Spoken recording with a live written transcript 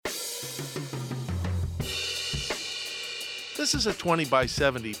This is a 20 by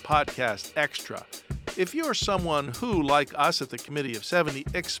 70 podcast extra. If you're someone who, like us at the Committee of 70,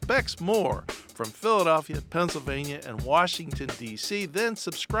 expects more from Philadelphia, Pennsylvania, and Washington, D.C., then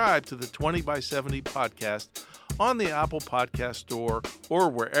subscribe to the 20 by 70 podcast on the Apple Podcast Store or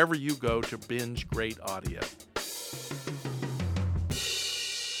wherever you go to binge great audio.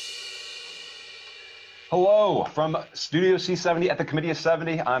 Hello from Studio C70 at the Committee of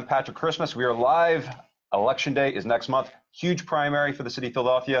 70. I'm Patrick Christmas. We are live. Election day is next month. Huge primary for the city of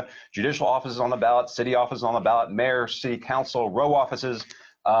Philadelphia. Judicial offices on the ballot, city offices on the ballot, mayor, city council, row offices.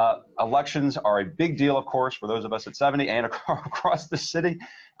 Elections are a big deal, of course, for those of us at 70 and across the city.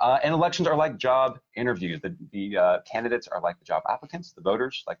 And elections are like job interviews. The candidates are like the job applicants, the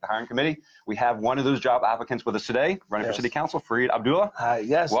voters like the hiring committee. We have one of those job applicants with us today, running for city council, Fareed Abdullah.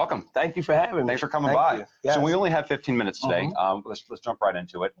 Yes. Welcome. Thank you for having me. Thanks for coming by. Yes. So we only have 15 minutes today. Let's jump right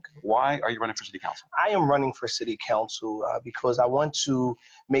into it. Why are you running for city council? I am running for city council because I want to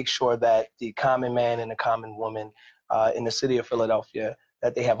make sure that the common man and the common woman in the city of Philadelphia,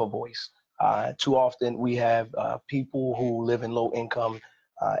 that they have a voice. Too often we have people who live in low income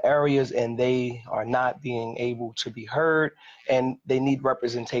areas and they are not being able to be heard, and they need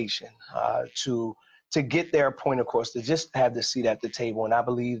representation to get their point across, to just have the seat at the table. And I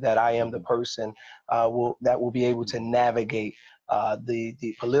believe that I am the person that will be able to navigate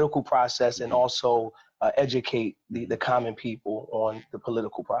the political process and also educate the common people on the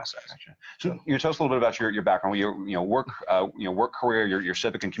political process. Gotcha. So you tell us a little bit about your background, your work career, your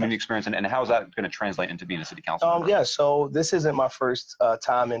civic and community experience, and how is that going to translate into being a city council member? Yeah, so this isn't my first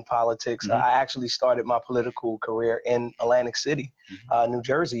time in politics. I actually started my political career in Atlantic City, New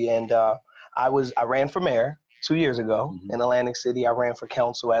Jersey, and I ran for mayor 2 years ago in Atlantic City. I ran for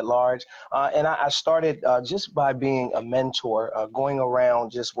council at large, and I started just by being a mentor, going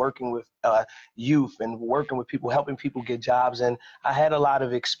around just working with youth and working with people, helping people get jobs. And I had a lot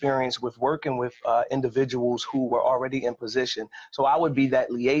of experience with working with individuals who were already in position. So I would be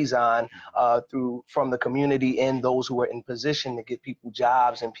that liaison from the community and those who were in position to get people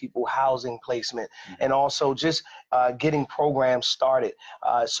jobs and people housing placement, and also just getting programs started.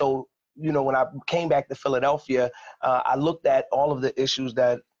 So when I came back to Philadelphia, I looked at all of the issues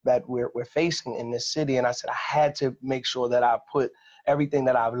that we're facing in this city, and I said I had to make sure that I put everything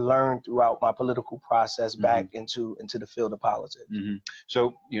that I've learned throughout my political process back into the field of politics.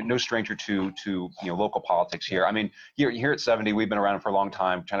 So no stranger to local politics here. I mean, here at 70, we've been around for a long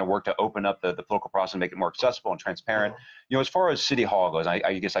time, trying to work to open up the political process and make it more accessible and transparent. As far as City Hall goes,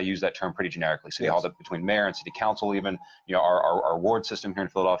 I guess I use that term pretty generically. City Hall, between mayor and city council, even our ward system here in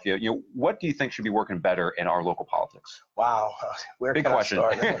Philadelphia. What do you think should be working better in our local politics? Wow, where Big can question.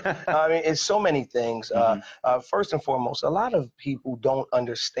 I start? I mean, it's so many things. First and foremost, a lot of people don't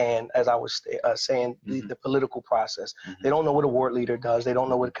understand, as I was saying, the political process. They don't know what a ward leader does. They don't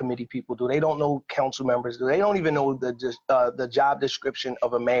know what committee people do. They don't know council members do. They don't even know the job description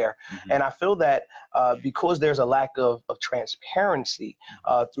of a mayor. And I feel that because there's a lack of transparency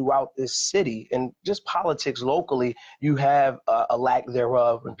throughout this city and just politics locally, you have a lack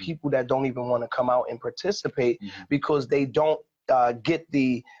thereof, and people that don't even want to come out and participate because they don't get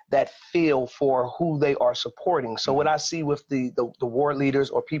that feel for who they are supporting. So what I see with the ward leaders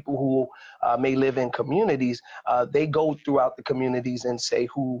or people who may live in communities, they go throughout the communities and say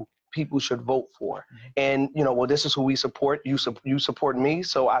who people should vote for. And, well, this is who we support. You support me,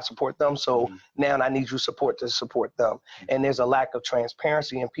 so I support them. So now I need your support to support them. And there's a lack of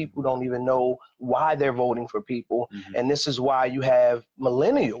transparency, and people don't even know why they're voting for people. And this is why you have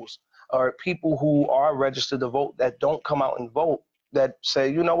millennials or people who are registered to vote that don't come out and vote, that say,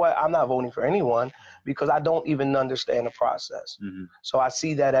 you know what, I'm not voting for anyone because I don't even understand the process. So I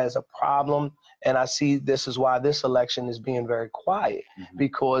see that as a problem, and I see this is why this election is being very quiet,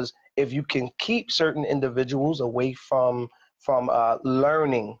 because if you can keep certain individuals away from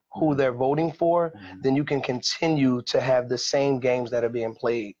learning who they're voting for, then you can continue to have the same games that are being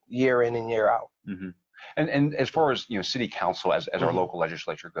played year in and year out. And as far as city council as our local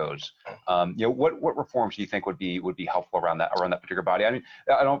legislature goes, what reforms do you think would be helpful around that particular body? I mean,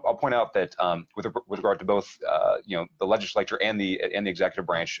 I'll point out that with regard to both the legislature and the executive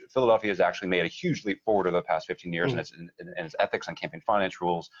branch, Philadelphia has actually made a huge leap forward over the past 15 years in its ethics and campaign finance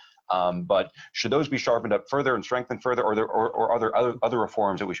rules. But should those be sharpened up further and strengthened further, or other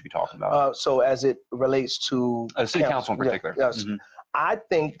reforms that we should be talking about? So as it relates to city council in particular. Yes. I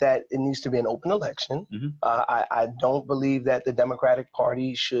think that it needs to be an open election. Mm-hmm. I don't believe that the Democratic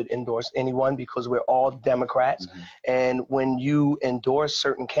Party should endorse anyone because we're all Democrats. Mm-hmm. And when you endorse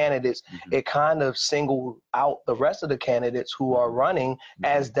certain candidates, Mm-hmm. it kind of singles out the rest of the candidates who are running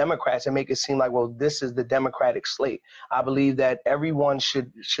as Democrats and make it seem like, well, this is the Democratic slate. I believe that everyone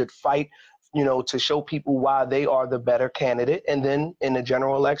should fight, to show people why they are the better candidate. And then in the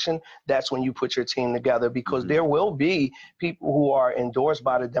general election, that's when you put your team together, because there will be people who are endorsed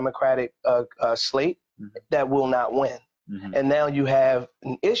by the Democratic slate that will not win. And now you have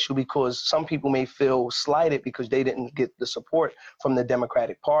an issue because some people may feel slighted because they didn't get the support from the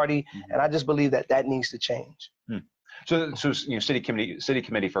Democratic Party. And I just believe that needs to change. So city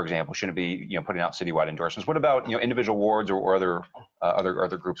committee, for example, shouldn't be putting out citywide endorsements. What about individual wards or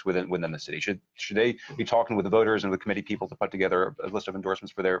other groups within the city? Should they be talking with the voters and with committee people to put together a list of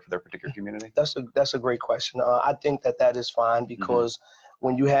endorsements for their particular community? That's a great question. I think that is fine because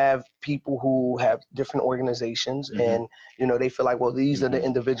when you have people who have different organizations and they feel like, well, these are the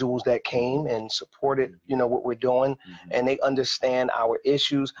individuals that came and supported what we're doing and they understand our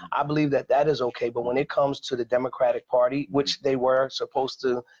issues, I believe that is okay. But when it comes to the Democratic Party, which they were supposed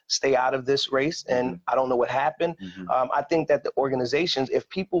to stay out of this race, and I don't know what happened, I think that the organizations, if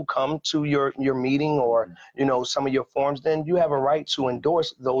people come to your meeting or some of your forums, then you have a right to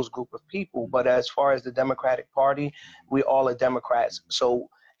endorse those group of people. But as far as the Democratic Party, we all are Democrats. So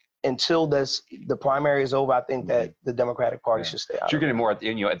until the primary is over, I think that the Democratic Party should stay out. So you're getting more at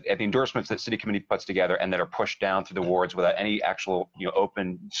the endorsements that city committee puts together and that are pushed down through the wards without any actual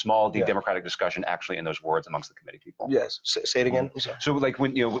open, small, democratic discussion actually in those wards amongst the committee people. Yes. Say it again. So like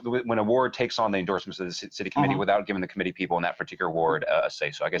when a ward takes on the endorsements of the city committee without giving the committee people in that particular ward a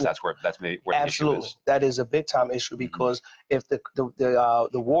say. So I guess that's maybe where the issue is. That is a big time issue because if the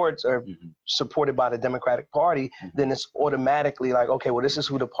wards are supported by the Democratic Party, then it's automatically like, okay, well, this is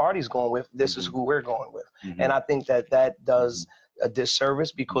who the party's going with. This is who we're going with. And I think that does a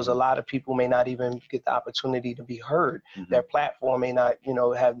disservice because a lot of people may not even get the opportunity to be heard. Their platform may not,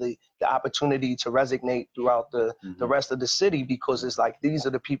 have the opportunity to resonate throughout the rest of the city because it's like, these are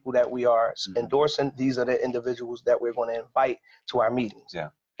the people that we are endorsing. These are the individuals that we're going to invite to our meetings. Yeah.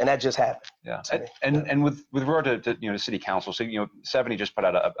 And that just happened. Yeah. And with regard to city council, so 70 just put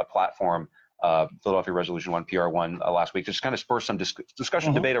out a platform, Philadelphia Resolution 1 PR1 last week, just kind of spur some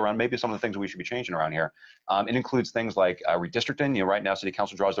discussion, debate around maybe some of the things that we should be changing around here. It includes things like redistricting. Right now, city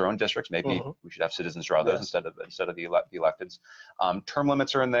council draws their own districts. Maybe we should have citizens draw those instead of the electeds. Term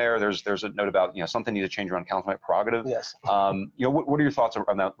limits are in there. There's a note about something needs to change around councilman prerogative. Yes. What are your thoughts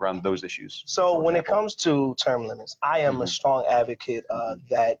around those issues? So when it comes to term limits, I am a strong advocate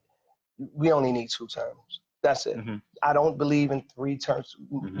that we only need 2 terms. That's it. I don't believe in 3 terms,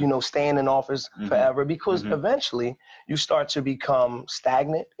 staying in office forever, because eventually you start to become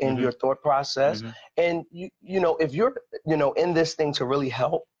stagnant in your thought process. And, if you're, in this thing to really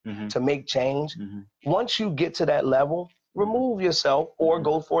help, to make change, once you get to that level, remove yourself or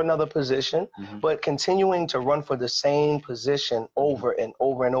go for another position, but continuing to run for the same position over and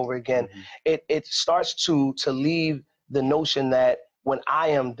over and over again, it starts to leave the notion that when I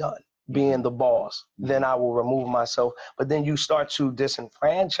am done being the boss, then I will remove myself. But then you start to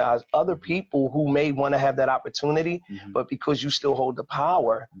disenfranchise other people who may want to have that opportunity, but because you still hold the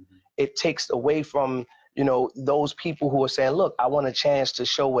power, it takes away from, those people who are saying, look, I want a chance to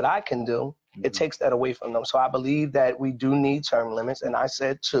show what I can do. It takes that away from them. So I believe that we do need term limits. And I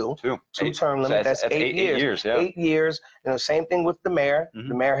said two term limits. That's 8 years. 8 years. Same thing with the mayor.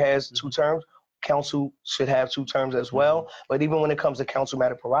 The mayor has 2 terms. Council should have 2 terms as well. But even when it comes to council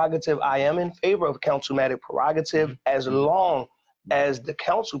matter prerogative, I am in favor of council matter prerogative as long as the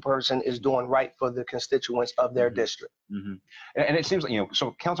council person is doing right for the constituents of their district. And it seems like,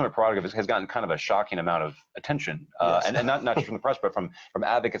 so council matter prerogative has gotten kind of a shocking amount of attention, and not just from the press, but from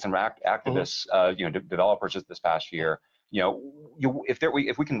advocates and activists, developers this past year.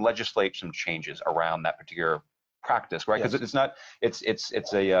 If we can legislate some changes around that particular practice, right? Because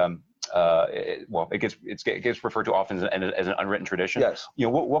it gets referred to often as an unwritten tradition. Yes.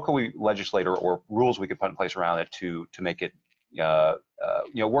 What can we legislate or rules we could put in place around it to make it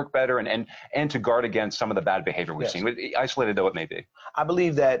work better and to guard against some of the bad behavior we've seen, isolated though it may be? I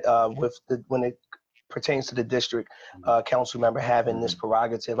believe that when it pertains to the district council member having this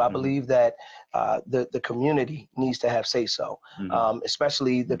prerogative, I believe that the community needs to have say-so,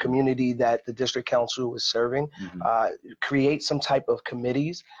 especially the community that the district council is serving. Create some type of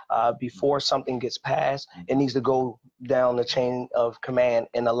committees before something gets passed. It needs to go down the chain of command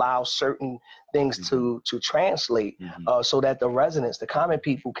and allow certain things to translate so that the residents, the common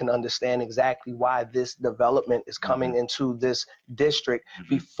people, can understand exactly why this development is coming into this district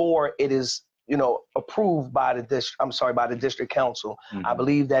before it is approved by the district council. I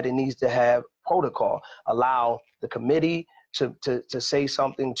believe that it needs to have protocol, allow the committee to say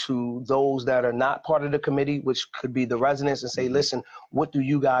something to those that are not part of the committee, which could be the residents, and say, listen, what do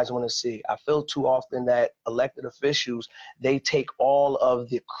you guys want to see? I feel too often that elected officials, they take all of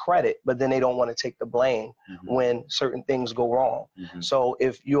the credit, but then they don't want to take the blame when certain things go wrong. So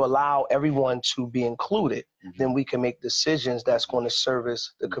if you allow everyone to be included, then we can make decisions that's going to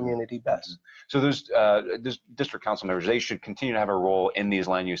service the community best. So those district council members, they should continue to have a role in these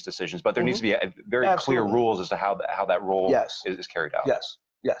land use decisions, but there needs to be a very clear rules as to how that role is carried out.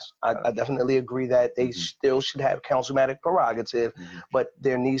 Yes, I definitely agree that they still should have councilmatic prerogative, but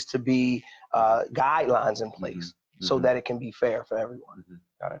there needs to be guidelines in place so that it can be fair for everyone.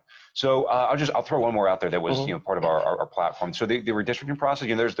 Got it. So I'll throw one more out there that was part of our platform. So the redistricting process,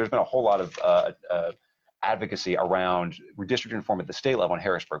 there's been a whole lot of advocacy around redistricting reform at the state level in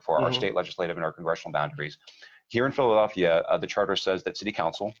Harrisburg for our state legislative and our congressional boundaries. Here in Philadelphia, the charter says that city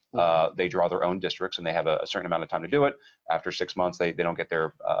council, they draw their own districts and they have a certain amount of time to do it. After 6 months, they don't get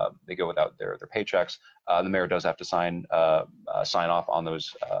they go without their paychecks. The mayor does have to sign off on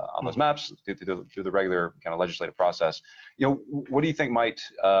those maps through the regular kind of legislative process. What do you think might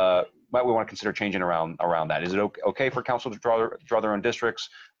we want to consider changing around that? Is it okay for council to draw their own districts?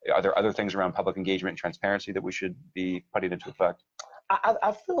 Are there other things around public engagement and transparency that we should be putting into effect?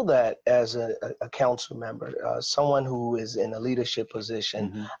 I feel that as a council member, someone who is in a leadership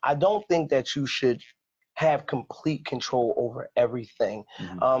position, I don't think that you should have complete control over everything.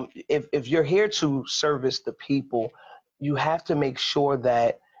 If you're here to service the people, you have to make sure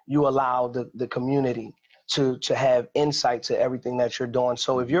that you allow the community to have insight to everything that you're doing.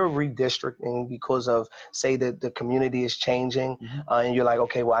 So if you're redistricting because of, say, that the community is changing and you're like,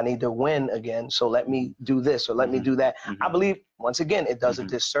 okay, well, I need to win again, so let me do this or let me do that. I believe, once again, it does a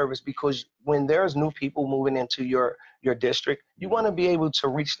disservice, because when there's new people moving into your district, you want to be able to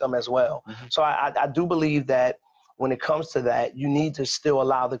reach them as well. So I do believe that when it comes to that, you need to still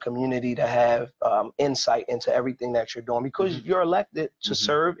allow the community to have insight into everything that you're doing, because you're elected to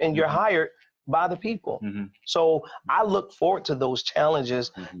serve and you're hired by the people. So I look forward to those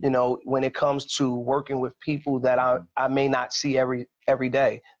challenges, when it comes to working with people that I may not see every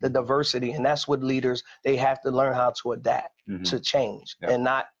day, the diversity. And that's what leaders, they have to learn how to adapt to change and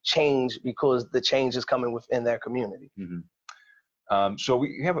not change because the change is coming within their community. So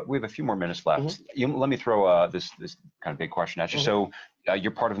we have a few more minutes left. Let me throw this kind of big question at you. So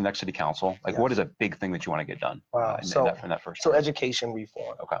you're part of the next city council. What is a big thing that you want to get done in that first term? Education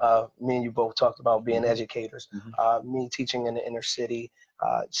reform. Me and you both talked about being educators. Me teaching in the inner city,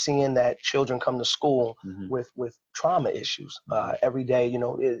 seeing that children come to school with trauma issues every day,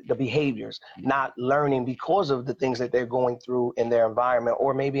 the behaviors, not learning because of the things that they're going through in their environment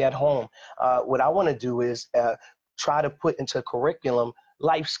or maybe at home. What I want to do is try to put into curriculum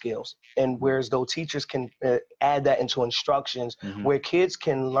life skills, and whereas though teachers can add that into instructions, where kids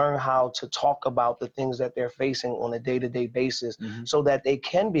can learn how to talk about the things that they're facing on a day-to-day basis, so that they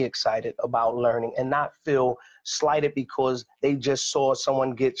can be excited about learning and not feel slighted because they just saw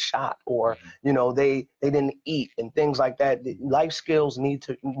someone get shot or they didn't eat and things like that. The life skills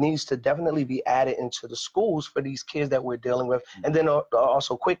needs to definitely be added into the schools for these kids that we're dealing with. And then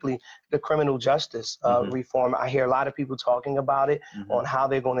also quickly, the criminal justice reform. I hear a lot of people talking about it on how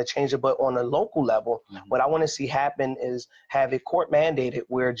they're going to change it, but on a local level, what I want to see happen is have it court mandated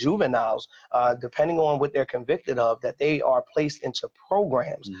where juveniles, depending on what they're convicted of, that they are placed into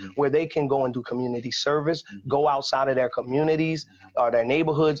programs where they can go and do community service, go outside of their communities or their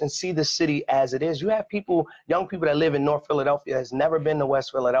neighborhoods and see the city as it is. You have young people that live in North Philadelphia has never been to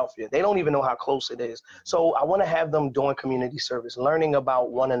West Philadelphia. They don't even know how close it is. So I want to have them doing community service, learning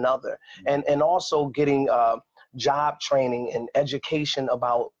about one another, and also getting job training and education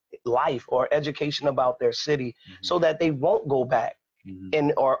about life or education about their city so that they won't go back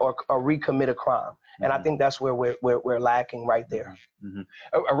or recommit a crime. And I think that's where we're lacking right there.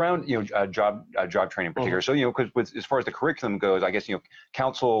 Around job training in particular. So because as far as the curriculum goes, I guess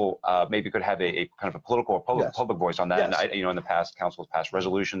council maybe could have a kind of a political or public voice on that. Yes. And in the past, council has passed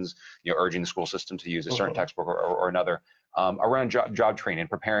resolutions urging the school system to use a certain textbook or another around job training,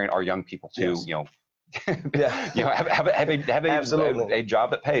 preparing our young people to have Absolutely. a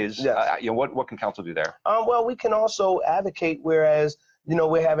job that pays. Yes. What can council do there? Well, we can also advocate, whereas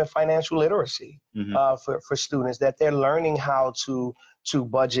we're having financial literacy for students, that they're learning how to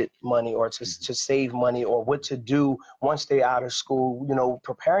budget money or to save money, or what to do once they're out of school,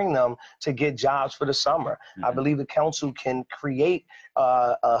 preparing them to get jobs for the summer. I believe the council can create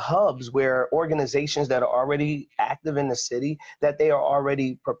hubs where organizations that are already active in the city, that they are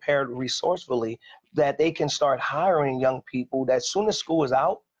already prepared resourcefully, that they can start hiring young people that as soon as school is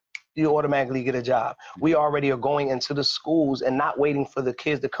out, you automatically get a job. We already are going into the schools and not waiting for the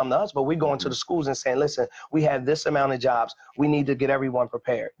kids to come to us, but we're going to the schools and saying, listen, we have this amount of jobs. We need to get everyone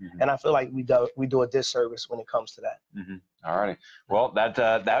prepared. And I feel like we do a disservice when it comes to that. All righty. Well, that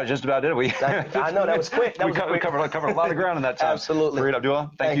was just about it. I know that was quick. We covered a lot of ground in that time. Absolutely. Fareed Abdullah,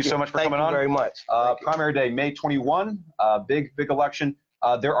 thank you so much for coming on. Thank you very much. Primary day, May 21, big election.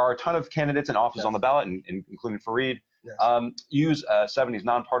 There are a ton of candidates and offices on the ballot, including Fareed. Yes. Use 70's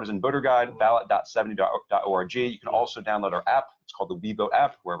nonpartisan voter guide, ballot.70.org. You can also download our app. It's called the We Vote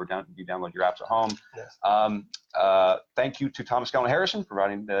app, wherever you download your apps at home. Yes. Thank you to Thomas Callan Harrison for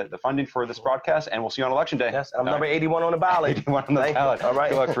providing the funding for this broadcast, and we'll see you on Election Day. Yes, I'm number 81 on the ballot. 81 on the ballot. All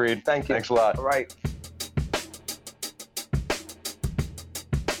right. Good luck, Fareed. Thank you. Thanks a lot. All right.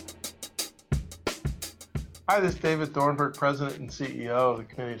 Hi, this is David Thornburg, President and CEO of the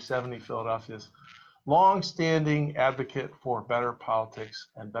Committee of 70 Philadelphia's long-standing advocate for better politics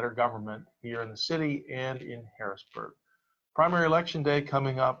and better government here in the city and in Harrisburg. Primary election day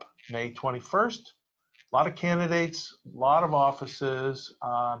coming up May 21st. A lot of candidates, a lot of offices,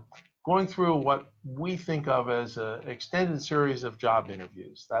 going through what we think of as an extended series of job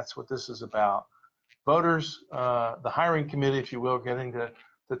interviews. That's what this is about. Voters, the hiring committee, if you will, getting to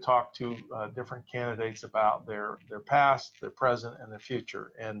talk to different candidates about their past, their present, and their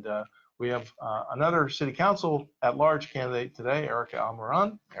future. And we have another city council at-large candidate today, Erica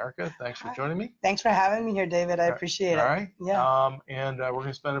Almiron. Erica, thanks for joining me. Thanks for having me here, David. I appreciate it. All right. Yeah. And we're going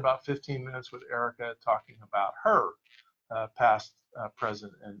to spend about 15 minutes with Erica talking about her past,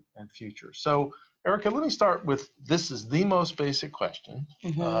 present, and future. So, Erica, let me start with, this is the most basic question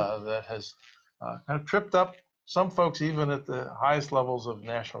that has kind of tripped up some folks even at the highest levels of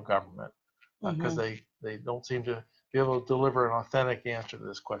national government, because they don't seem to be able to deliver an authentic answer to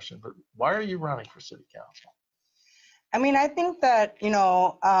this question. But why are you running for city council? I mean, I think that, and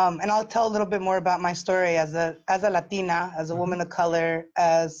I'll tell a little bit more about my story as a Latina, as a woman of color,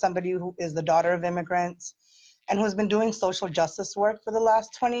 as somebody who is the daughter of immigrants and who's been doing social justice work for the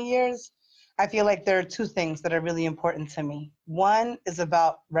last 20 years. I feel like there are two things that are really important to me. One is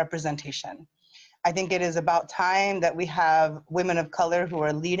about representation. I think it is about time that we have women of color who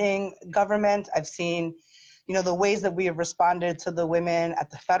are leading government. I've seen, the ways that we have responded to the women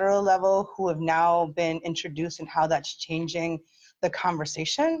at the federal level who have now been introduced and how that's changing the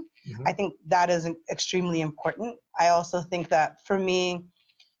conversation. I think that is extremely important. I also think that for me,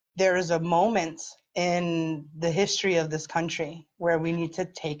 there is a moment in the history of this country where we need to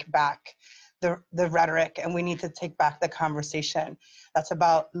take back the rhetoric, and we need to take back the conversation. That's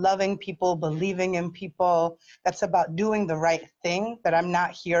about loving people, believing in people. That's about doing the right thing that I'm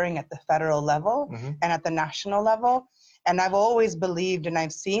not hearing at the federal level and at the national level. And I've always believed, and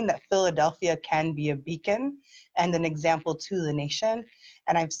I've seen that Philadelphia can be a beacon and an example to the nation.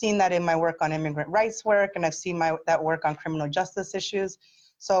 And I've seen that in my work on immigrant rights work, and I've seen that work on criminal justice issues.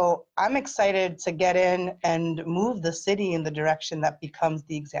 So I'm excited to get in and move the city in the direction that becomes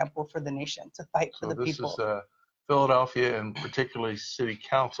the example for the nation, to fight for the people. So this is Philadelphia, and particularly city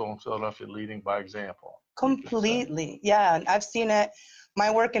council in Philadelphia, leading by example. Completely, yeah. And I've seen it, my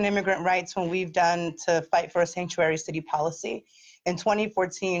work in immigrant rights, when we've done to fight for a sanctuary city policy. In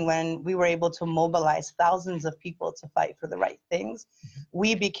 2014, when we were able to mobilize thousands of people to fight for the right things,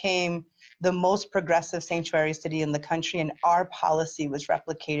 we became the most progressive sanctuary city in the country, and our policy was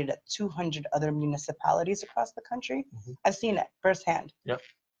replicated at 200 other municipalities across the country. I've seen it firsthand. Yep.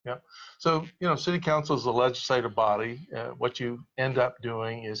 So, city council is a legislative body. What you end up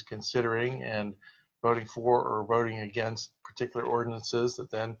doing is considering and voting for or voting against particular ordinances that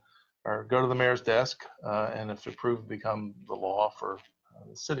then go to the mayor's desk, and if approved, become the law for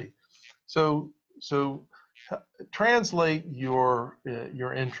the city. So translate your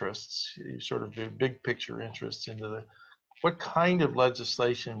interests, sort of big picture interests, into what kind of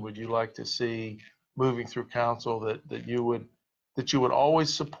legislation would you like to see moving through council that you would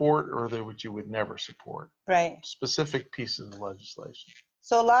always support, or that you would never support? Right. Specific pieces of legislation.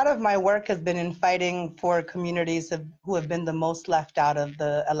 So a lot of my work has been in fighting for communities who have been the most left out of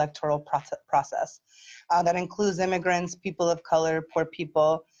the electoral process. That includes immigrants, people of color, poor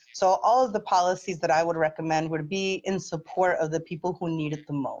people. So all of the policies that I would recommend would be in support of the people who need it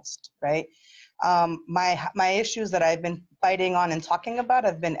the most, right? My issues that I've been fighting on and talking about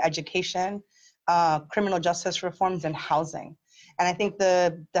have been education, criminal justice reforms, and housing. And I think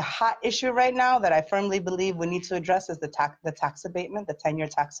the hot issue right now that I firmly believe we need to address is the tax abatement, the 10-year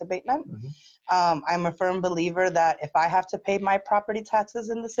tax abatement. I'm a firm believer that if I have to pay my property taxes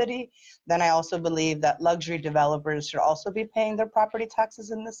in the city, then I also believe that luxury developers should also be paying their property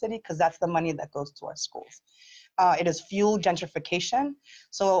taxes in the city, because that's the money that goes to our schools. It has fueled gentrification.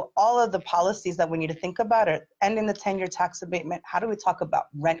 So all of the policies that we need to think about are ending the 10-year tax abatement. How do we talk about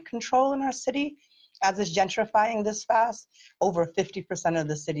rent control in our city? As it's gentrifying this fast, over 50% of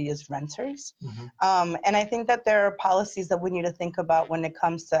the city is renters. And I think that there are policies that we need to think about when it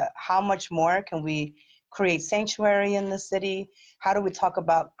comes to how much more can we create sanctuary in the city? How do we talk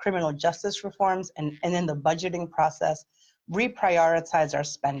about criminal justice reforms, and in the budgeting process, reprioritize our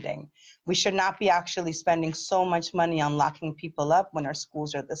spending? We should not be actually spending so much money on locking people up when our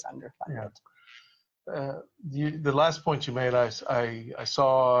schools are this underfunded. The last point you made, I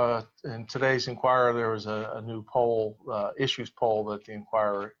saw in today's Inquirer, there was a new poll, issues poll that the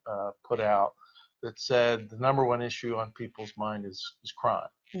Inquirer put out that said the number one issue on people's mind is crime.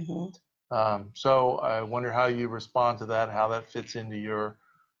 So I wonder how you respond to that, how that fits into your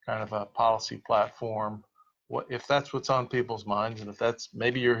kind of a policy platform. What if that's what's on people's minds, and if that's,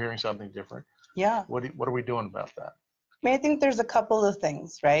 maybe you're hearing something different. Yeah. What are we doing about that? I mean, I think there's a couple of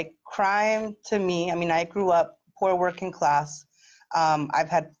things, right? Crime, to me, I mean, I grew up poor working class. I've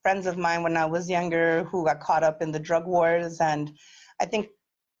had friends of mine when I was younger who got caught up in the drug wars. And I think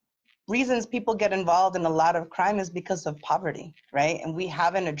reasons people get involved in a lot of crime is because of poverty, right? And we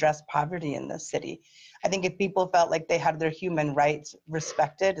haven't addressed poverty in this city. I think if people felt like they had their human rights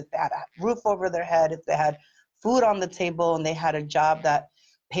respected, if they had a roof over their head, if they had food on the table, and they had a job that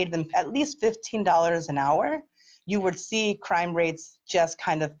paid them at least $15 an hour, you would see crime rates just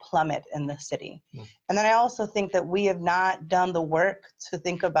kind of plummet in the city. And then I also think that we have not done the work to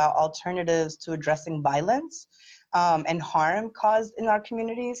think about alternatives to addressing violence and harm caused in our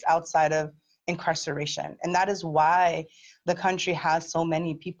communities outside of incarceration. And that is why the country has so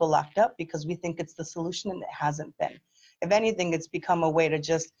many people locked up, because we think it's the solution, and it hasn't been. If anything, it's become a way to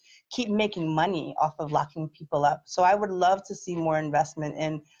just keep making money off of locking people up. So I would love to see more investment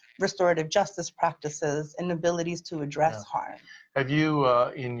in restorative justice practices and abilities to address harm. Have you,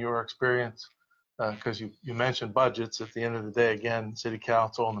 in your experience, because you mentioned budgets, at the end of the day, again, city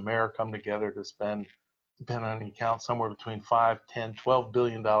council and the mayor come together to spend, depending on the account, somewhere between $5, $10, $12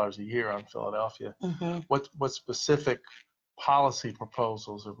 billion a year on Philadelphia. What specific policy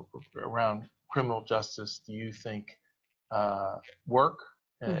proposals around criminal justice do you think work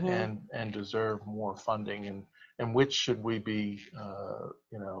and deserve more funding, and which should we be,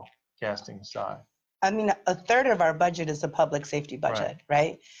 casting aside? I mean, a third of our budget is a public safety budget,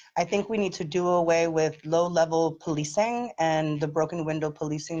 right? I think we need to do away with low-level policing and the broken window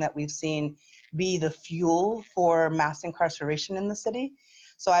policing that we've seen be the fuel for mass incarceration in the city.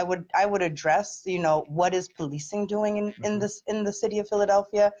 So I would address, what is policing doing in the city of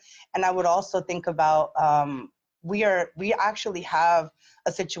Philadelphia, and I would also think about we actually have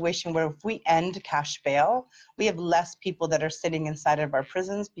a situation where if we end cash bail, we have less people that are sitting inside of our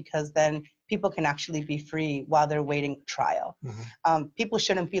prisons, because then people can actually be free while they're waiting trial. People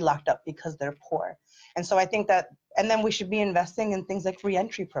shouldn't be locked up because they're poor. And so I think that, and then we should be investing in things like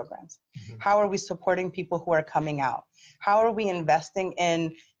reentry programs. How are we supporting people who are coming out? How are we investing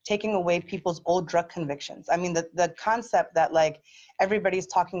in taking away people's old drug convictions? I mean, the concept that everybody's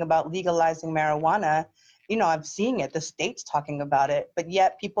talking about legalizing marijuana, I'm seeing it, the state's talking about it, but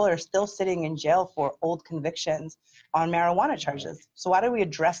yet people are still sitting in jail for old convictions on marijuana charges. So how do we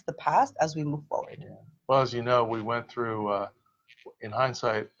address the past as we move forward? Well, as you know, we went through, in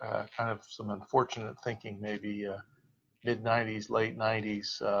hindsight, kind of some unfortunate thinking, maybe mid-90s, late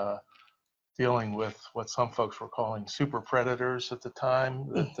 90s, dealing with what some folks were calling super predators at the time,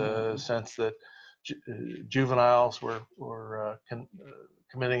 that the sense that juveniles were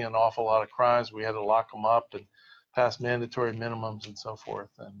committing an awful lot of crimes. We had to lock them up and pass mandatory minimums and so forth.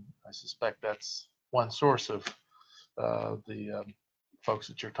 And I suspect that's one source of the folks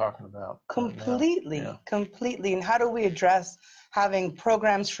that you're talking about. Completely. And how do we address having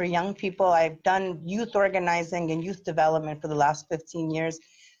programs for young people? I've done youth organizing and youth development for the last 15 years.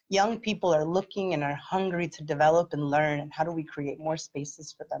 Young people are looking and are hungry to develop and learn. And how do we create more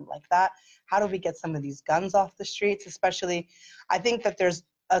spaces for them like that? How do we get some of these guns off the streets? Especially, I think that there's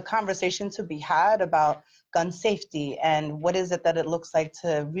a conversation to be had about gun safety and what is it that it looks like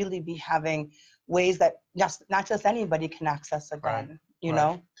to really be having ways that not just anybody can access a gun. you Right.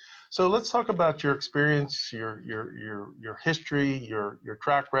 know? So let's talk about your experience, your history, your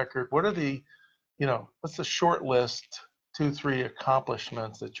track record. What are the, what's the short list, 2-3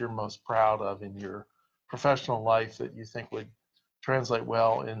 accomplishments that you're most proud of in your professional life that you think would translate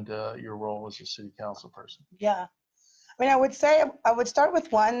well into your role as a city council person? Yeah. I mean, I would say I would start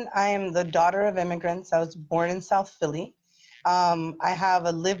with one. I am the daughter of immigrants. I was born in South Philly. I have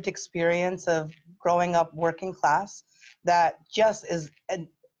a lived experience of growing up working class that just is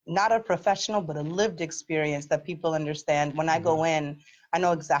not a professional, but a lived experience that people understand. When I go in, I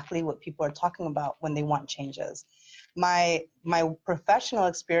know exactly what people are talking about when they want changes. My professional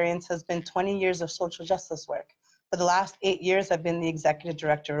experience has been 20 years of social justice work. For the last 8 years, I've been the executive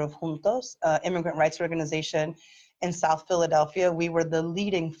director of Juntos, immigrant rights organization in South Philadelphia. We were the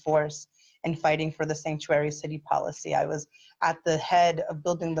leading force in fighting for the sanctuary city policy. I was at the head of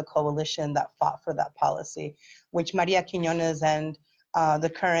building the coalition that fought for that policy, which Maria Quiñones and the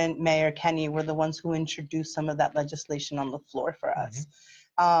current Mayor Kenney were the ones who introduced some of that legislation on the floor for us.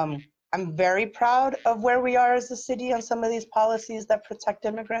 I'm very proud of where we are as a city on some of these policies that protect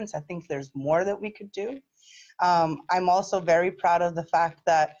immigrants. I think there's more that we could do. I'm also very proud of the fact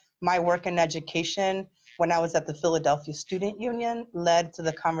that my work in education, when I was at the Philadelphia Student Union, led to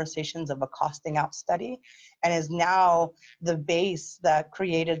the conversations of a costing out study, and is now the base that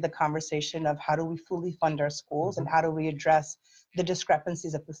created the conversation of how do we fully fund our schools and how do we address the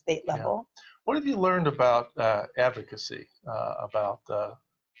discrepancies at the state level. Yeah. What have you learned about advocacy, about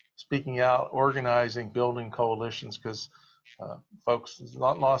speaking out, organizing, building coalitions? Because folks, it's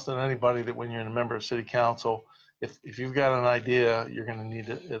not lost on anybody that when you're a member of city council, if you've got an idea, you're going to need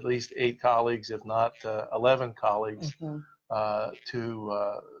at least 8 colleagues, if not 11 colleagues,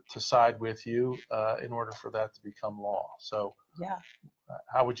 to side with you in order for that to become law. So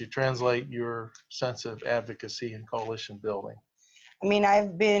how would you translate your sense of advocacy and coalition building? I mean,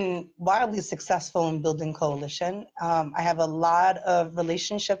 I've been wildly successful in building coalition. I have a lot of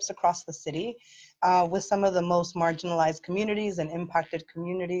relationships across the city with some of the most marginalized communities and impacted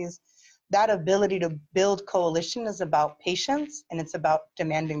communities. That ability to build coalition is about patience, and it's about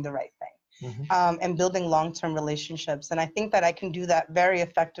demanding the right thing and building long-term relationships. And I think that I can do that very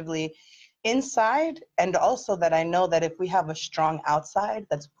effectively inside, and also that I know that if we have a strong outside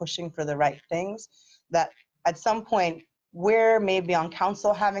that's pushing for the right things, that at some point we're maybe on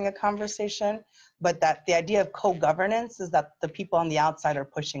council having a conversation, but that the idea of co-governance is that the people on the outside are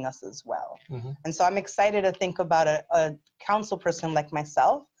pushing us as well. And so I'm excited to think about a council person like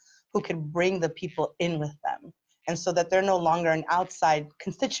myself who could bring the people in with them. And so that they're no longer an outside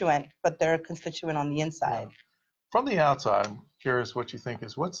constituent, but they're a constituent on the inside. Yeah. From the outside, I'm curious what you think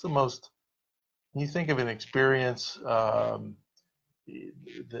is, what's the most, when you think of an experience,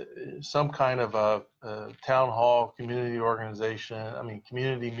 some kind of a town hall, community organization,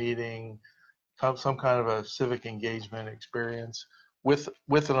 community meeting, some kind of a civic engagement experience with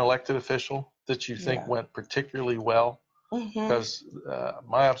an elected official that you think went particularly well? Because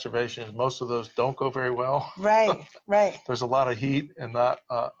my observation is most of those don't go very well. Right. There's a lot of heat and not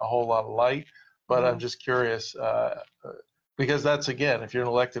a whole lot of light. But I'm just curious, because that's, again, if you're an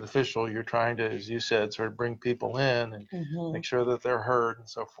elected official, you're trying to, as you said, sort of bring people in and make sure that they're heard and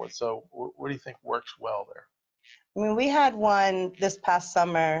so forth. So what do you think works well there? I mean, we had one this past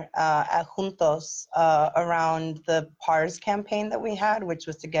summer at Juntos around the PARS campaign that we had, which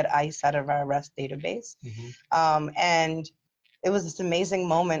was to get ICE out of our arrest database. And it was this amazing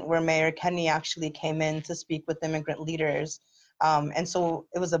moment where Mayor Kenney actually came in to speak with immigrant leaders. And so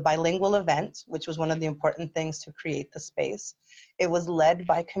it was a bilingual event, which was one of the important things to create the space. It was led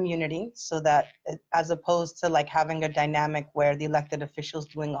by community, so that as opposed to like having a dynamic where the elected officials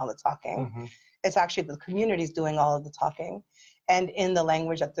doing all the talking, it's actually the communities doing all of the talking and in the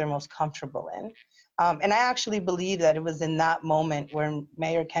language that they're most comfortable in. And I actually believe that it was in that moment where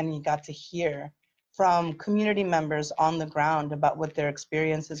Mayor Kenney got to hear from community members on the ground about what their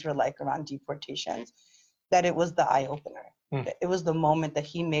experiences were like around deportations, that it was the eye-opener. It was the moment that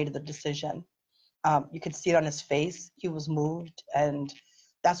he made the decision. You could see it on his face. He was moved, and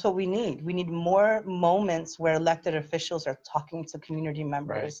that's what we need. We need more moments where elected officials are talking to community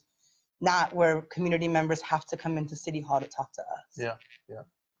members, not where community members have to come into City Hall to talk to us. Yeah,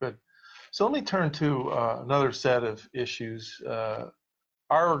 good. So let me turn to another set of issues.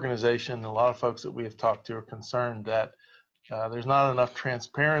 Our organization, a lot of folks that we have talked to are concerned that there's not enough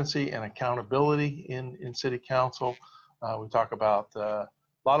transparency and accountability in City Council. We talk about, a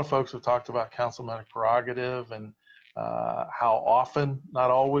lot of folks have talked about councilmanic prerogative and how often, not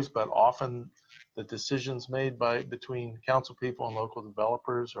always, but often the decisions made between council people and local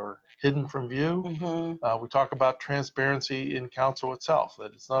developers are hidden from view. We talk about transparency in council itself,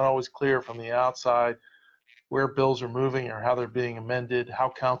 that it's not always clear from the outside where bills are moving or how they're being amended, how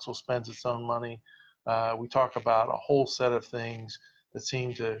council spends its own money. We talk about a whole set of things that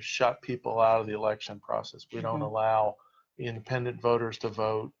seem to shut people out of the election process. We don't allow independent voters to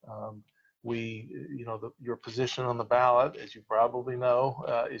vote. Your position on the ballot, as you probably know,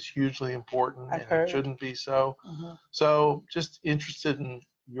 is hugely important, and it shouldn't be so. So just interested in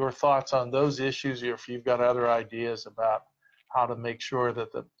your thoughts on those issues, or if you've got other ideas about how to make sure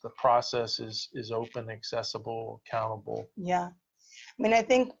that the process is open, accessible, accountable. Yeah. I mean, I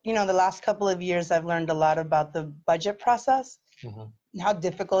think, the last couple of years I've learned a lot about the budget process, how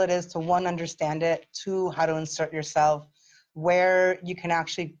difficult it is to, one, understand it, two, how to insert yourself, where you can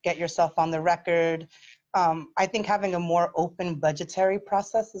actually get yourself on the record. I think having a more open budgetary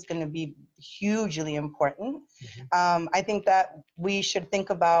process is going to be hugely important. I think that we should think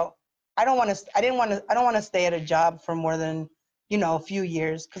about, I don't want to stay at a job for more than, a few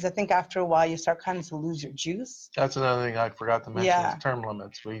years, because I think after a while you start kind of to lose your juice. That's another thing I forgot to mention is term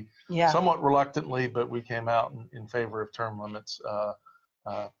limits. We somewhat reluctantly, but we came out in favor of term limits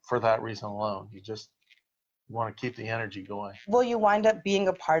for that reason alone. You want to keep the energy going. Well, you wind up being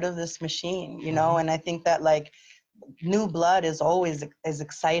a part of this machine, and I think that new blood is always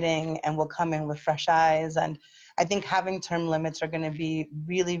exciting and will come in with fresh eyes. And I think having term limits are going to be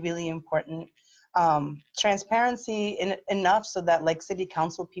really, really important. Transparency enough so that city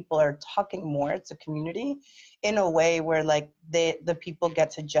council people are talking more to community in a way where the people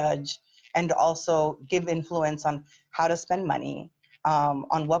get to judge and also give influence on how to spend money,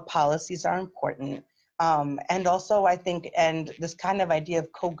 on what policies are important. And also I think, and this kind of idea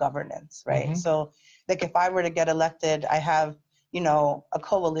of co-governance, right? So if I were to get elected, I have, a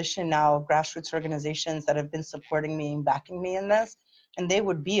coalition now of grassroots organizations that have been supporting me and backing me in this. And they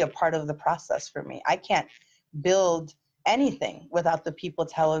would be a part of the process for me. I can't build anything without the people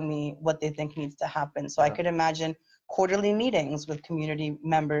telling me what they think needs to happen. So I could imagine quarterly meetings with community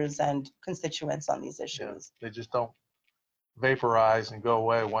members and constituents on these issues. They just don't vaporize and go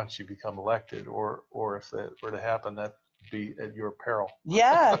away once you become elected, or if that were to happen, that'd be at your peril.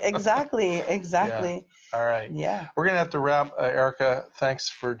 Yeah, exactly. Yeah. All right. Yeah. We're going to have to wrap. Erica, thanks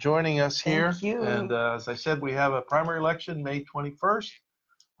for joining us here. Thank you. And as I said, we have a primary election May 21st.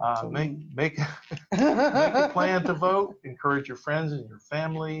 Make a plan to vote. Encourage your friends and your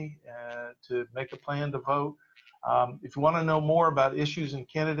family to make a plan to vote. If you want to know more about issues and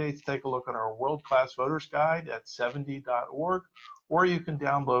candidates, take a look at our world-class voters guide at 70.org, or you can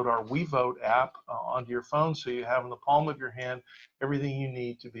download our WeVote app onto your phone so you have in the palm of your hand everything you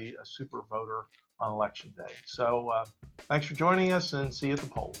need to be a super voter on election day. So thanks for joining us, and see you at the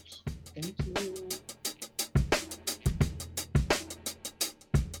polls. Thank you.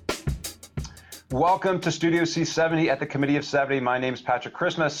 Welcome to Studio C70 at the Committee of 70. My name is Patrick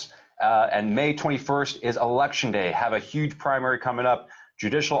Christmas, and May 21st is Election Day. Have a huge primary coming up.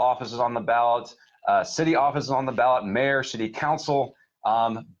 Judicial offices on the ballot, city offices on the ballot, mayor, city council.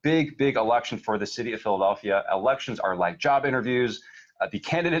 Big election for the city of Philadelphia. Elections are like job interviews. The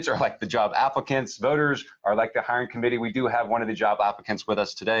candidates are like the job applicants. Voters are like the hiring committee. We do have one of the job applicants with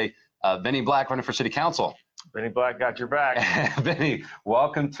us today, Vinny Black, running for city council. Vinny Black got your back. Vinny,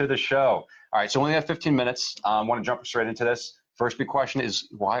 welcome to the show. All right, so we only have 15 minutes. I want to jump straight into this. First big question is,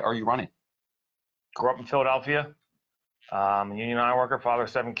 why are you running? Grew up in Philadelphia. Union iron worker, father of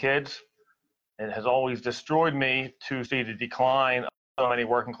 7 kids. It has always destroyed me to see the decline of so many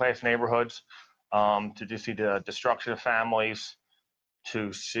working class neighborhoods, to just see the destruction of families,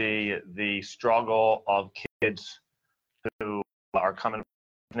 to see the struggle of kids who are coming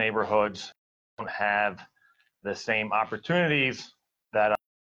from neighborhoods, don't have the same opportunities that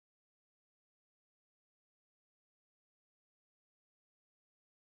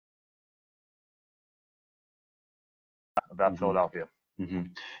about Philadelphia.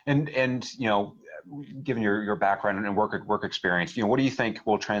 And given your background and work experience, what do you think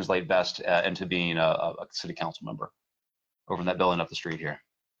will translate best into being a city council member over in that building up the street here?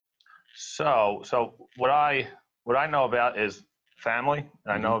 So what I know about is family,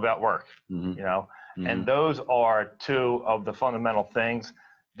 and I know about work. And those are two of the fundamental things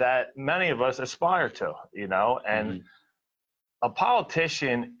that many of us aspire to. And a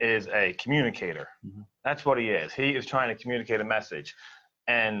politician is a communicator. That's what he is. He is trying to communicate a message.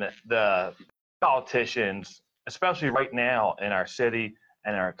 And the politicians, especially right now in our city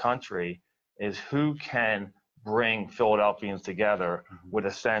and our country, is who can bring Philadelphians together with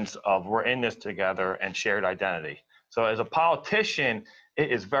a sense of we're in this together and shared identity. So as a politician,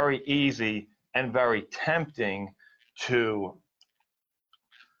 it is very easy and very tempting to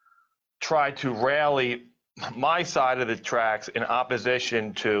try to rally my side of the tracks in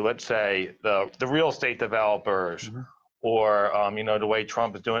opposition to, let's say, the real estate developers, or the way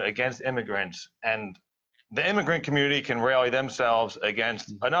Trump is doing it against immigrants. And the immigrant community can rally themselves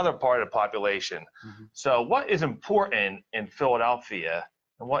against another part of the population. So what is important in Philadelphia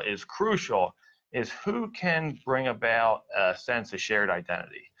and what is crucial is who can bring about a sense of shared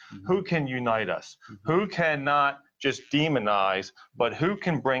identity, who can unite us, who can not just demonize, but who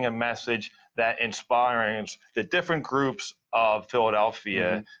can bring a message that inspires the different groups of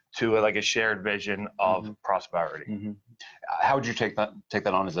Philadelphia to like a shared vision of prosperity. How would you take that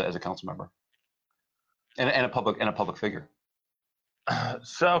on as a council member and a public figure?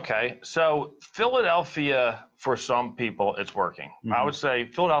 So Philadelphia, for some people, it's working. I would say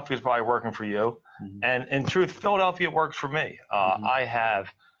Philadelphia is probably working for you, and in truth, Philadelphia works for me. I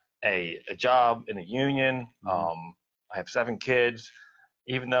have a job in a union. I have 7 kids.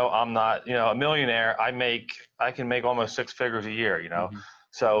 Even though I'm not, a millionaire, I can make almost 6 figures a year.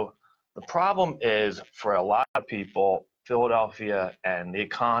 So the problem is, for a lot of people, Philadelphia and the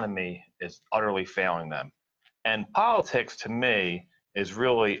economy is utterly failing them. And politics, to me, is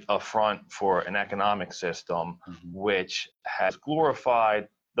really a front for an economic system which has glorified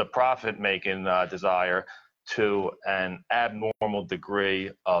the profit-making desire to an abnormal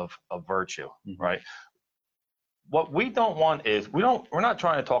degree of virtue, right? What we don't want is, we're not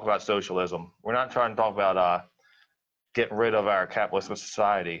trying to talk about socialism. We're not trying to talk about getting rid of our capitalist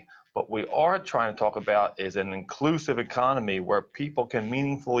society. What we are trying to talk about is an inclusive economy where people can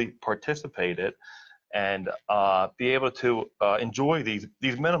meaningfully participate in it and be able to enjoy these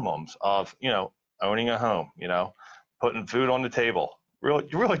minimums of, owning a home, putting food on the table.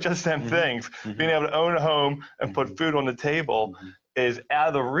 Really just them things. Being able to own a home and put food on the table is out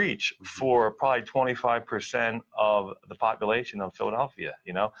of the reach for probably 25% of the population of Philadelphia,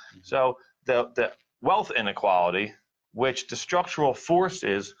 So the wealth inequality, which the structural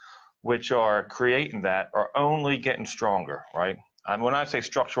forces which are creating that, are only getting stronger, right? And when I say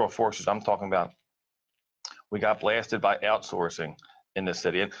structural forces, I'm talking about, we got blasted by outsourcing in the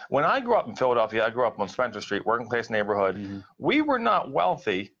city. And when I grew up in Philadelphia, I grew up on Spencer Street, working class neighborhood. We were not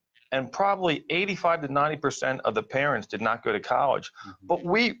wealthy, and probably 85 to 90% of the parents did not go to college. But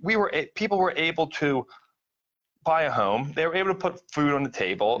people were able to buy a home. They were able to put food on the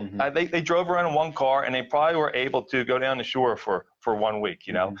table. They drove around in one car, and they probably were able to go down the shore for 1 week,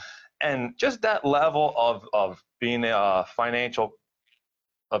 And just that level of being a financial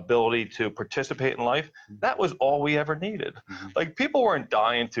ability to participate in life, that was all we ever needed. Like, people weren't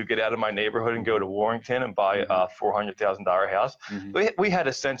dying to get out of my neighborhood and go to Warrington and buy a $400,000 house. We had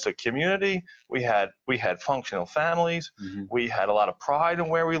a sense of community. We had functional families. We had a lot of pride in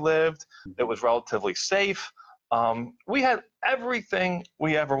where we lived. It was relatively safe. We had everything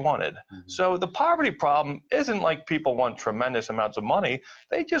we ever wanted. So the poverty problem isn't like people want tremendous amounts of money.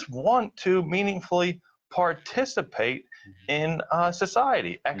 They just want to meaningfully participate in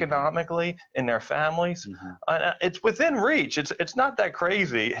society, economically, in their families. It's within reach. It's not that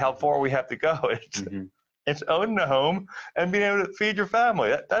crazy how far we have to go. It's owning a home and being able to feed your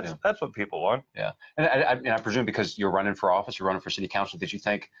family. That's what people want. Yeah, and I presume because you're running for office, you're running for city council, that you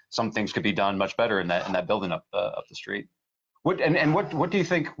think some things could be done much better in that building up the street. What do you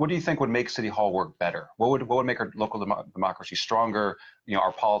think would make City Hall work better? What would make our local democracy stronger?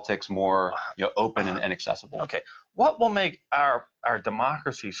 Our politics more open and accessible. Okay, what will make our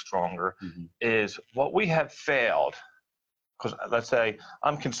democracy stronger is what we have failed. Because let's say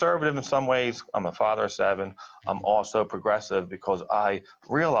I'm conservative in some ways. I'm a father of 7. I'm also progressive because I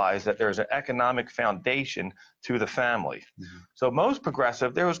realize that there's an economic foundation to the family. So most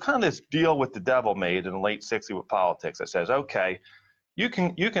progressive, there was kind of this deal with the devil made in the late 60s with politics that says, okay, you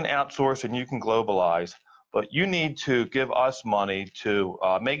can outsource and you can globalize, but you need to give us money to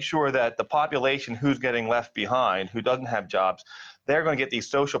make sure that the population who's getting left behind, who doesn't have jobs, they're going to get these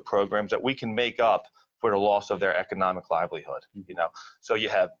social programs that we can make up for the loss of their economic livelihood. So you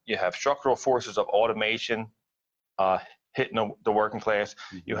have structural forces of automation hitting the working class.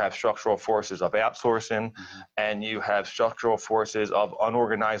 You have structural forces of outsourcing, and you have structural forces of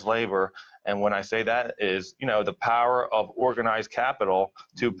unorganized labor. And when I say that is, the power of organized capital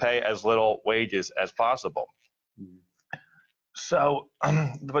to pay as little wages as possible. So,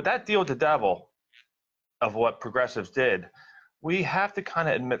 but that deal with the devil of what progressives did, we have to kind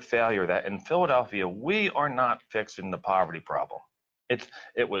of admit failure that in Philadelphia, we are not fixing the poverty problem.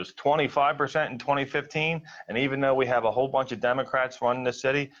 It was 25% in 2015, and even though we have a whole bunch of Democrats running the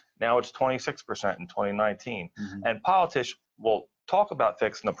city, now it's 26% in 2019. And politicians will talk about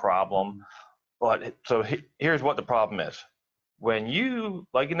fixing the problem, But so here's what the problem is. When you,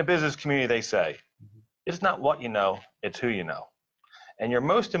 like in the business community, they say, it's not what you know, it's who you know. And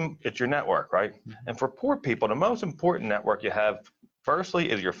it's your network, right? And for poor people, the most important network you have, firstly,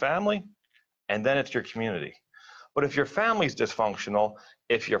 is your family, and then it's your community. But if your family's dysfunctional,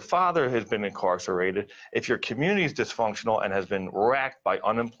 if your father has been incarcerated, if your community is dysfunctional and has been racked by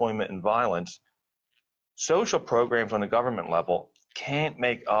unemployment and violence, social programs on the government level can't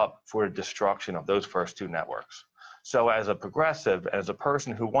make up for the destruction of those first two networks. So as a progressive, as a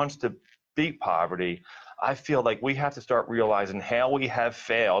person who wants to beat poverty, I feel like we have to start realizing how we have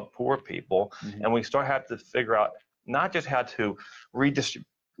failed poor people, and we have to figure out not just how to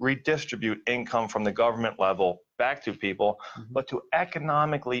redistribute income from the government level back to people, but to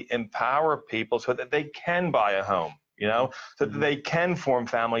economically empower people so that they can buy a home, so that they can form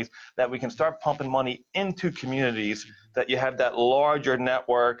families, that we can start pumping money into communities, that you have that larger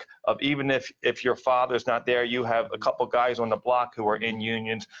network of, even if your father's not there, you have a couple guys on the block who are in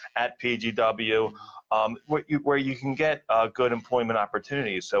unions at PGW, where you can get good employment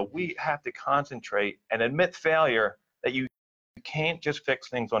opportunities. So we have to concentrate and admit failure, that you can't just fix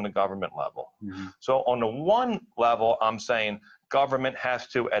things on the government level. So on the one level, I'm saying government has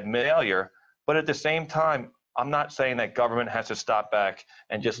to admit failure, but at the same time, I'm not saying that government has to stop back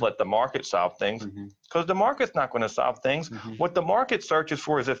and just let the market solve things, because the market's not going to solve things. What the market searches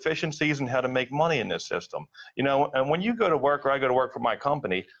for is efficiencies and how to make money in this system. And when you go to work, or I go to work for my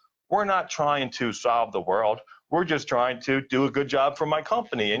company, we're not trying to solve the world. We're just trying to do a good job for my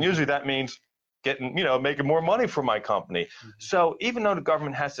company. And usually that means making more money for my company. So even though the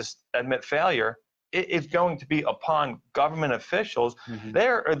government has to admit failure, it is going to be upon government officials. They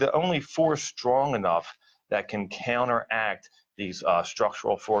are the only force strong enough that can counteract these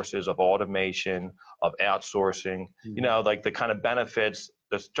structural forces of automation, of outsourcing, like the kind of benefits.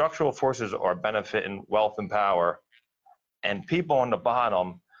 The structural forces are benefiting wealth and power, and people on the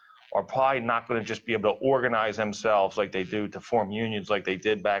bottom are probably not going to just be able to organize themselves like they do to form unions like they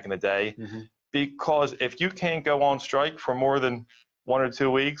did back in the day. Because if you can't go on strike for more than 1 or 2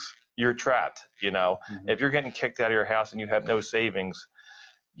 weeks, you're trapped. If you're getting kicked out of your house and you have no savings,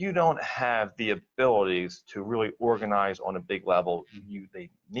 you don't have the abilities to really organize on a big level. They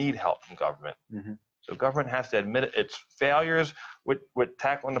need help from government. So government has to admit its failures with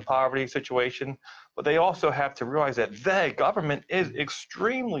tackling the poverty situation, but they also have to realize that government is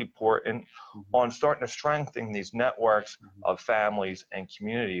extremely important on starting to strengthen these networks of families and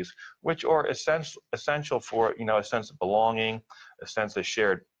communities, which are essential for, a sense of belonging, a sense of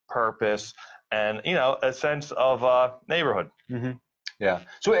shared purpose, and, a sense of neighborhood. Yeah.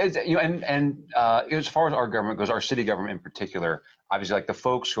 So as far as our government goes, our city government in particular, obviously, like the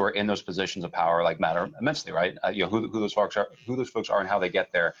folks who are in those positions of power, like, matter immensely, right? Who those folks are, and how they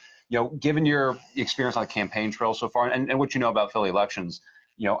get there. Given your experience on the campaign trail so far, and what you know about Philly elections,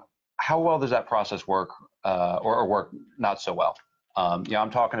 how well does that process work, or work not so well?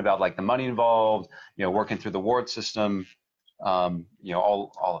 I'm talking about like the money involved, working through the ward system, all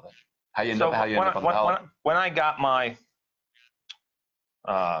of it. How you end up on the ballot. When I got my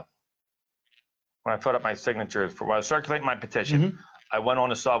when I put up my signatures when I was circulating my petition, I went on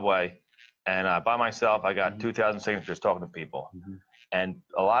the subway, and by myself, I got 2,000 signatures talking to people. And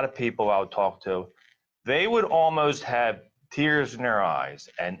a lot of people I would talk to, they would almost have tears in their eyes,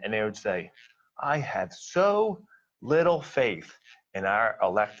 and they would say, I have so little faith in our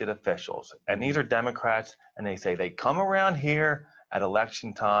elected officials. And these are Democrats, and they say they come around here at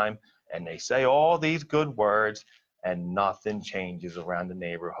election time, and they say all these good words, and nothing changes around the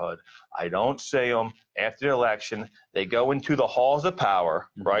neighborhood. I don't see them after the election. They go into the halls of power,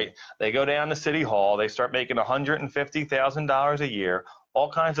 right? They go down to City Hall. They start making $150,000 a year,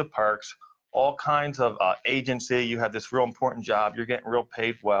 all kinds of perks, all kinds of agency. You have this real important job. You're getting real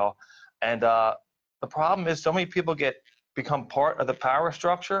paid well. And the problem is so many people become part of the power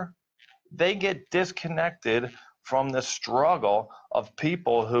structure. They get disconnected from the struggle of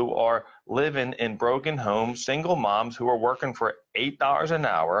people who are living in broken homes, single moms who are working for $8 an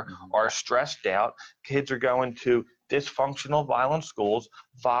hour, are stressed out. Kids are going to dysfunctional, violent schools.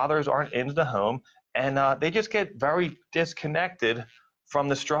 Fathers aren't in the home, and they just get very disconnected from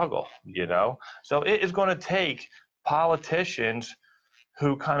the struggle, So it is going to take politicians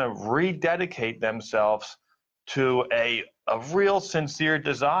who kind of rededicate themselves to a real sincere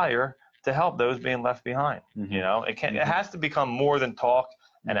desire to help those being left behind. It has to become more than talk,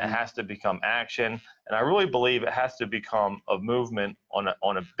 and it has to become action. And I really believe it has to become a movement on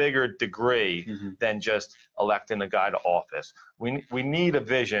a bigger degree than just electing a guy to office. We need a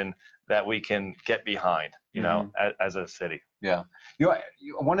vision that we can get behind, as a city. Yeah,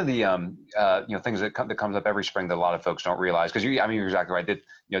 one of the things that comes up every spring that a lot of folks don't realize, because you're exactly right,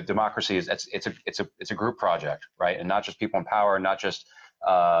 that democracy is it's a group project, right, and not just people in power, not just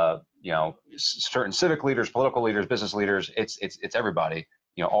certain civic leaders, political leaders, business leaders. It's everybody,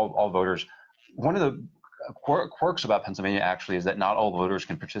 all voters. One of the quirks about Pennsylvania actually is that not all voters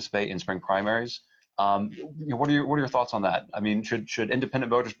can participate in spring primaries. What are your thoughts on that? I mean, should independent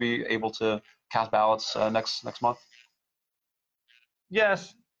voters be able to cast ballots next month?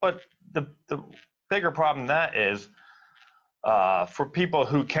 Yes, but the bigger problem that is for people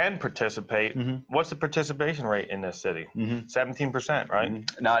who can participate. What's the participation rate in this city? 17%, right?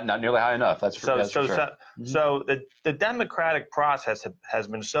 Not nearly high enough. That's for sure. So the democratic process has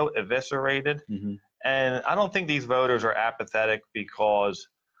been so eviscerated, and I don't think these voters are apathetic because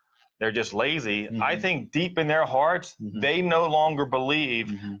they're just lazy. I think deep in their hearts, they no longer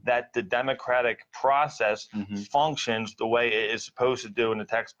believe that the democratic process functions the way it is supposed to do in the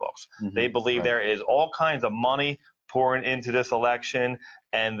textbooks. They believe there is all kinds of money pouring into this election,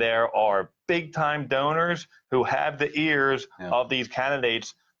 and there are big-time donors who have the ears of these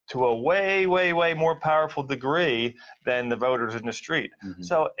candidates to a way, way, way more powerful degree than the voters in the street.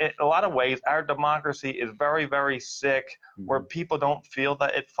 So in a lot of ways, our democracy is very, very sick, where people don't feel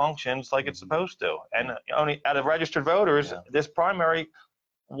that it functions like it's supposed to. And only out of registered voters, this primary,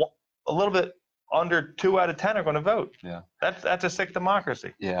 a little bit under 2 out of 10 are going to vote. Yeah, that's a sick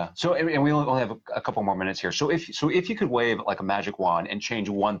democracy. Yeah. So, and we only have a couple more minutes here. So if you could wave like a magic wand and change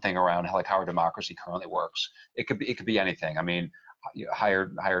one thing around how our democracy currently works, it could be anything. I mean,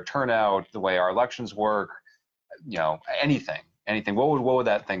 higher turnout, the way our elections work, anything. What would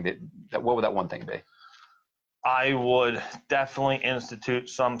that one thing be? I would definitely institute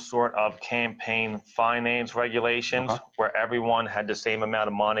some sort of campaign finance regulations where everyone had the same amount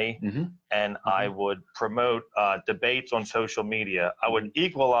of money, and I would promote debates on social media. I would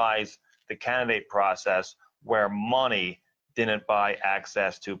equalize the candidate process where money didn't buy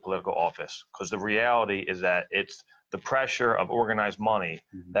access to political office, because the reality is that it's the pressure of organized money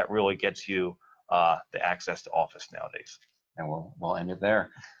that really gets you the access to office nowadays. And we'll end it there.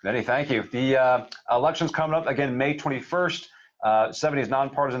 Benny, thank you. The election's coming up again, May 21st. 70's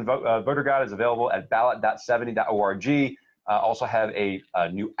nonpartisan voter guide is available at ballot.70.org. Also have a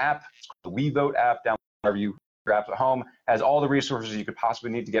new app, the We Vote app, down wherever you grab at home. Has all the resources you could possibly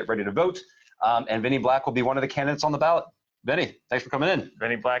need to get ready to vote. And Benny Black will be one of the candidates on the ballot. Benny, thanks for coming in.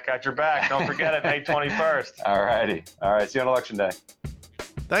 Benny Black got your back. Don't forget it, May 21st. All righty. All right. See you on Election Day.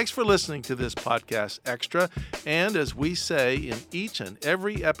 Thanks for listening to this podcast extra. And as we say in each and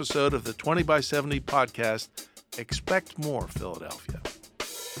every episode of the 20 by 70 podcast, expect more, Philadelphia.